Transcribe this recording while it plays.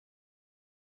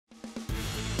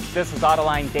This is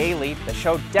Autoline Daily, the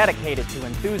show dedicated to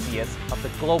enthusiasts of the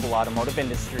global automotive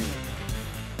industry.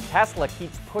 Tesla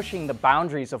keeps pushing the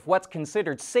boundaries of what's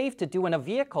considered safe to do in a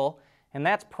vehicle, and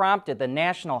that's prompted the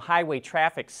National Highway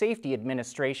Traffic Safety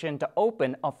Administration to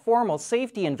open a formal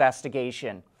safety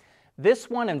investigation. This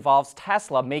one involves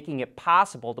Tesla making it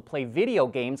possible to play video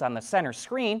games on the center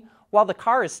screen while the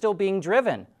car is still being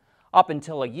driven. Up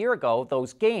until a year ago,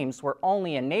 those games were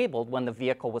only enabled when the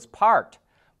vehicle was parked.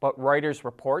 But Reuters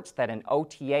reports that an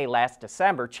OTA last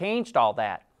December changed all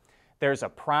that. There's a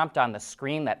prompt on the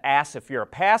screen that asks if you're a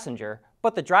passenger,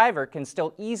 but the driver can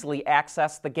still easily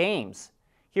access the games.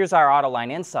 Here's our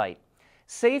Autoline insight.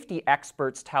 Safety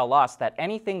experts tell us that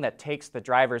anything that takes the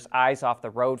driver's eyes off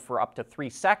the road for up to 3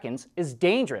 seconds is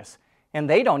dangerous, and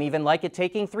they don't even like it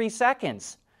taking 3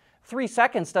 seconds. 3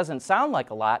 seconds doesn't sound like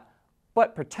a lot,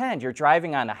 but pretend you're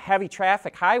driving on a heavy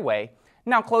traffic highway.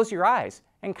 Now close your eyes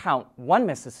and count 1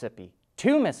 Mississippi,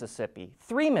 2 Mississippi,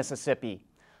 3 Mississippi.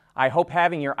 I hope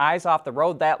having your eyes off the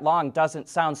road that long doesn't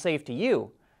sound safe to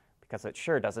you, because it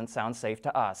sure doesn't sound safe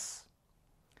to us.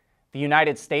 The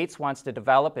United States wants to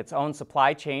develop its own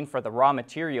supply chain for the raw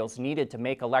materials needed to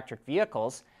make electric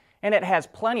vehicles, and it has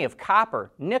plenty of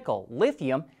copper, nickel,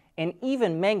 lithium, and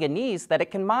even manganese that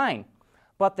it can mine.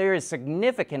 But there is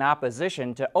significant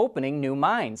opposition to opening new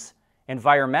mines.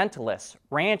 Environmentalists,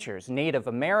 ranchers, Native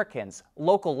Americans,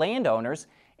 local landowners,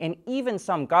 and even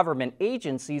some government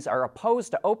agencies are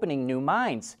opposed to opening new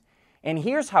mines. And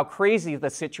here's how crazy the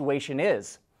situation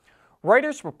is.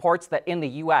 Reuters reports that in the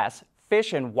U.S.,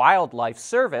 Fish and Wildlife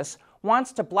Service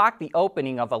wants to block the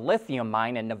opening of a lithium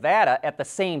mine in Nevada. At the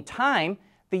same time,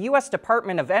 the U.S.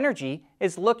 Department of Energy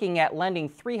is looking at lending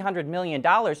 $300 million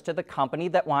to the company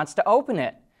that wants to open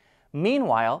it.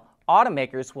 Meanwhile,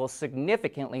 automakers will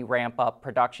significantly ramp up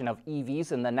production of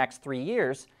EVs in the next 3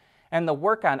 years, and the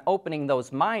work on opening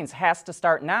those mines has to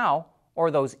start now,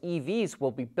 or those EVs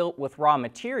will be built with raw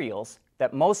materials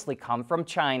that mostly come from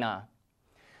China.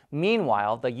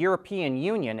 Meanwhile, the European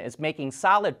Union is making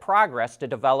solid progress to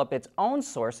develop its own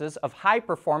sources of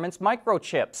high-performance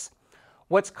microchips.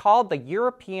 What's called the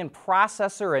European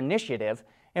Processor Initiative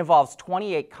involves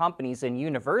 28 companies and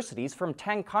universities from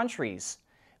 10 countries.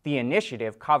 The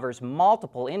initiative covers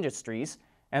multiple industries,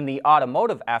 and the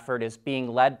automotive effort is being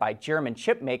led by German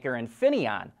chipmaker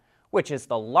Infineon, which is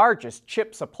the largest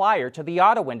chip supplier to the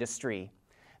auto industry.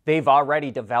 They've already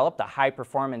developed a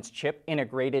high-performance chip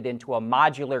integrated into a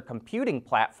modular computing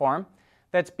platform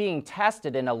that's being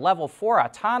tested in a Level 4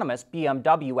 autonomous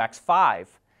BMW X5.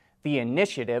 The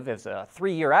initiative is a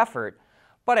 3-year effort,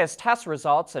 but as test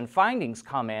results and findings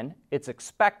come in, it's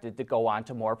expected to go on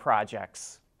to more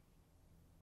projects.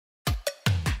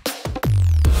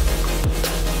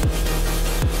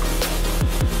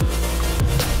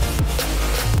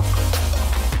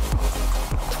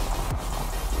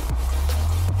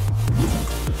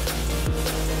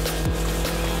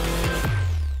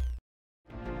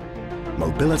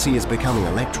 Mobility is becoming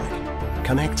electric,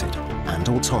 connected, and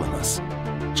autonomous,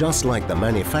 just like the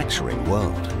manufacturing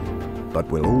world. But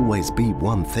will always be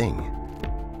one thing: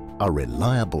 a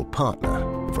reliable partner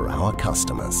for our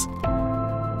customers.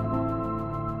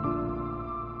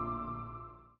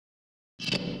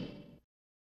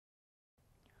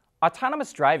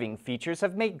 Autonomous driving features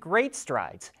have made great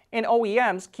strides, and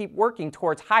OEMs keep working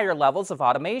towards higher levels of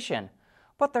automation.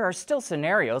 But there are still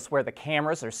scenarios where the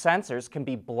cameras or sensors can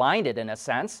be blinded in a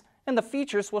sense, and the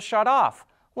features will shut off,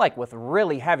 like with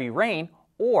really heavy rain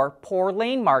or poor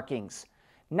lane markings.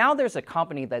 Now there's a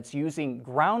company that's using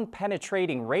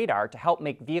ground-penetrating radar to help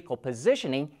make vehicle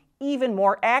positioning even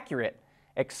more accurate,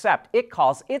 except it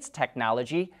calls its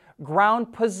technology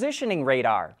ground positioning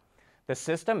radar. The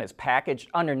system is packaged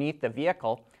underneath the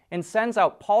vehicle and sends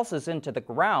out pulses into the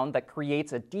ground that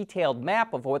creates a detailed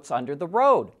map of what's under the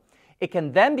road. It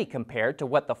can then be compared to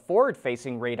what the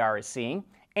forward-facing radar is seeing,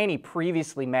 any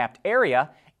previously mapped area,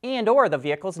 and/or the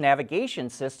vehicle's navigation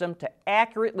system to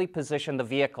accurately position the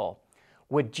vehicle.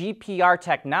 With GPR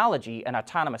technology, an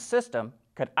autonomous system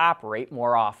could operate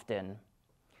more often.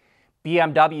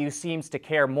 BMW seems to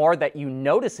care more that you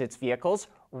notice its vehicles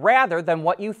rather than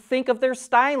what you think of their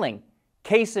styling.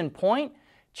 Case in point,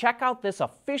 check out this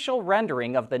official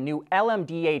rendering of the new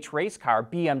LMDh race car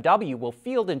BMW will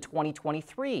field in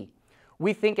 2023.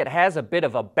 We think it has a bit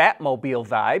of a Batmobile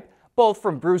vibe, both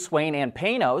from Bruce Wayne and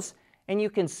Panos, and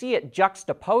you can see it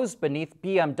juxtaposed beneath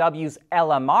BMW's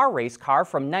LMR race car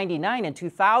from '99 and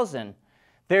 2000.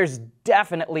 There's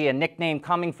definitely a nickname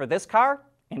coming for this car,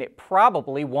 and it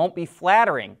probably won't be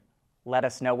flattering. Let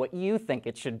us know what you think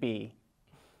it should be.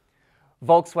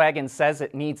 Volkswagen says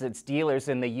it needs its dealers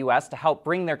in the U.S. to help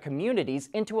bring their communities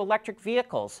into electric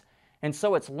vehicles. and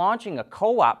so it's launching a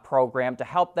co-op program to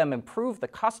help them improve the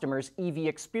customer's EV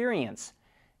experience.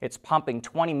 It's pumping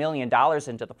 $20 million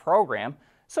into the program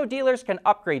so dealers can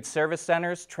upgrade service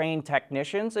centers, train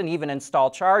technicians, and even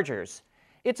install chargers.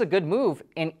 It's a good move,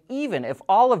 and even if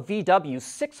all of VW's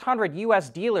 600 U.S.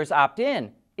 dealers opt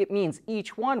in, it means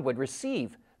each one would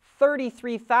receive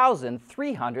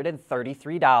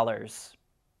 $33,333.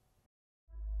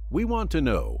 We want to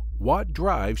know what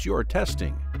drives your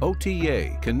testing.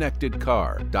 OTA, connected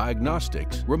car,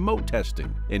 diagnostics, remote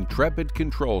testing. Intrepid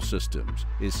Control Systems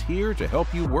is here to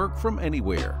help you work from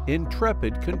anywhere.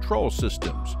 Intrepid Control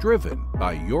Systems, driven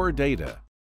by your data.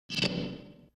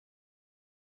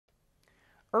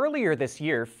 Earlier this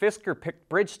year, Fisker picked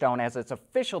Bridgestone as its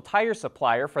official tire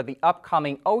supplier for the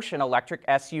upcoming Ocean electric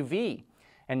SUV.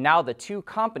 And now the two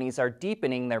companies are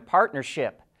deepening their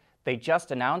partnership. They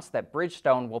just announced that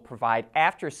Bridgestone will provide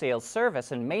after-sales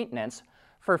service and maintenance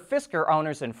for Fisker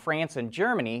owners in France and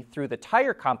Germany through the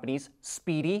tire companies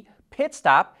Speedy,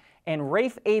 Pitstop, and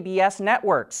Rafe ABS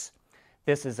networks.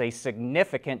 This is a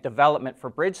significant development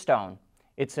for Bridgestone.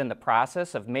 It's in the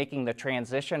process of making the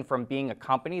transition from being a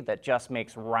company that just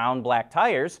makes round black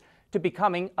tires to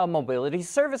becoming a mobility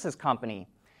services company.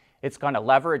 It's going to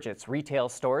leverage its retail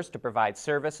stores to provide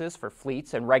services for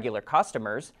fleets and regular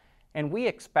customers, and we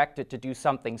expect it to do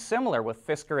something similar with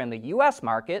Fisker in the U.S.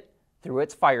 market through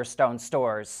its Firestone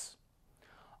stores.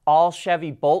 All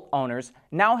Chevy Bolt owners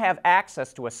now have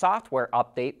access to a software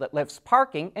update that lifts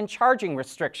parking and charging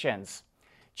restrictions.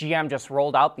 GM just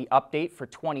rolled out the update for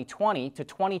 2020 to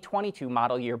 2022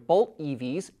 model year Bolt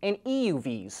EVs and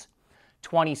EUVs.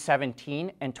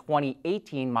 2017 and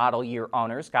 2018 model year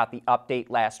owners got the update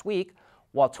last week,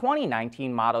 while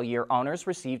 2019 model year owners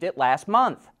received it last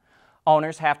month.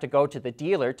 Owners have to go to the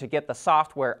dealer to get the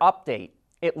software update.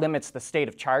 It limits the state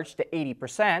of charge to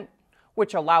 80%,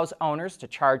 which allows owners to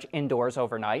charge indoors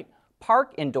overnight,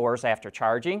 park indoors after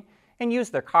charging, and use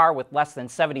their car with less than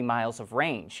 70 miles of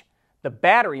range. The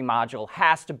battery module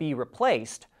has to be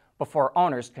replaced before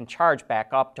owners can charge back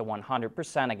up to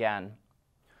 100% again.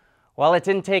 Well, it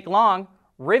didn't take long.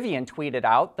 Rivian tweeted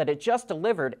out that it just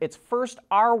delivered its first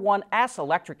R1S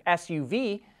electric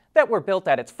SUV that were built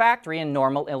at its factory in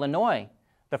Normal, Illinois.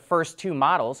 The first two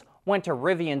models went to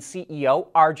Rivian CEO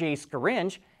RJ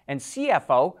Scaringe and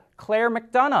CFO Claire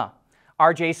McDonough.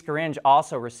 RJ Scaringe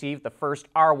also received the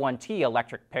first R1T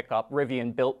electric pickup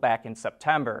Rivian built back in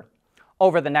September.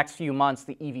 Over the next few months,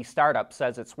 the EV startup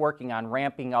says it's working on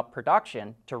ramping up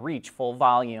production to reach full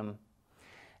volume.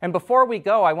 And before we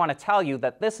go, I want to tell you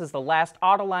that this is the last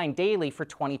Autoline Daily for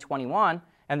 2021,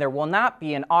 and there will not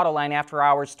be an Autoline After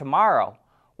Hours tomorrow.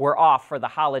 We're off for the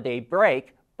holiday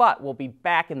break, but we'll be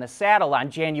back in the saddle on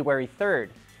January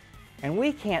 3rd. And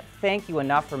we can't thank you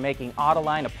enough for making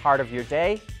Autoline a part of your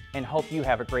day, and hope you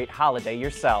have a great holiday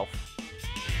yourself.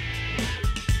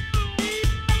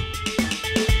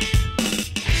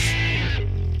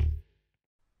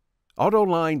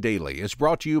 Autoline Daily is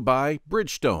brought to you by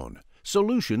Bridgestone,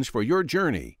 solutions for your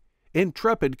journey.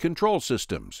 Intrepid Control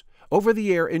Systems,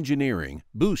 over-the-air engineering,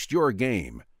 boost your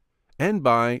game. And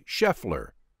by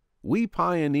Schaeffler, we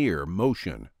pioneer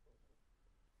motion.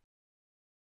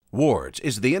 Wards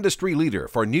is the industry leader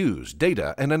for news,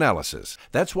 data, and analysis.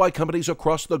 That's why companies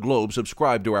across the globe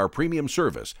subscribe to our premium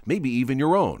service, maybe even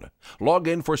your own. Log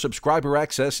in for subscriber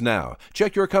access now,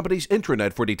 check your company's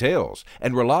intranet for details,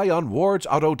 and rely on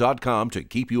wardsauto.com to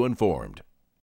keep you informed.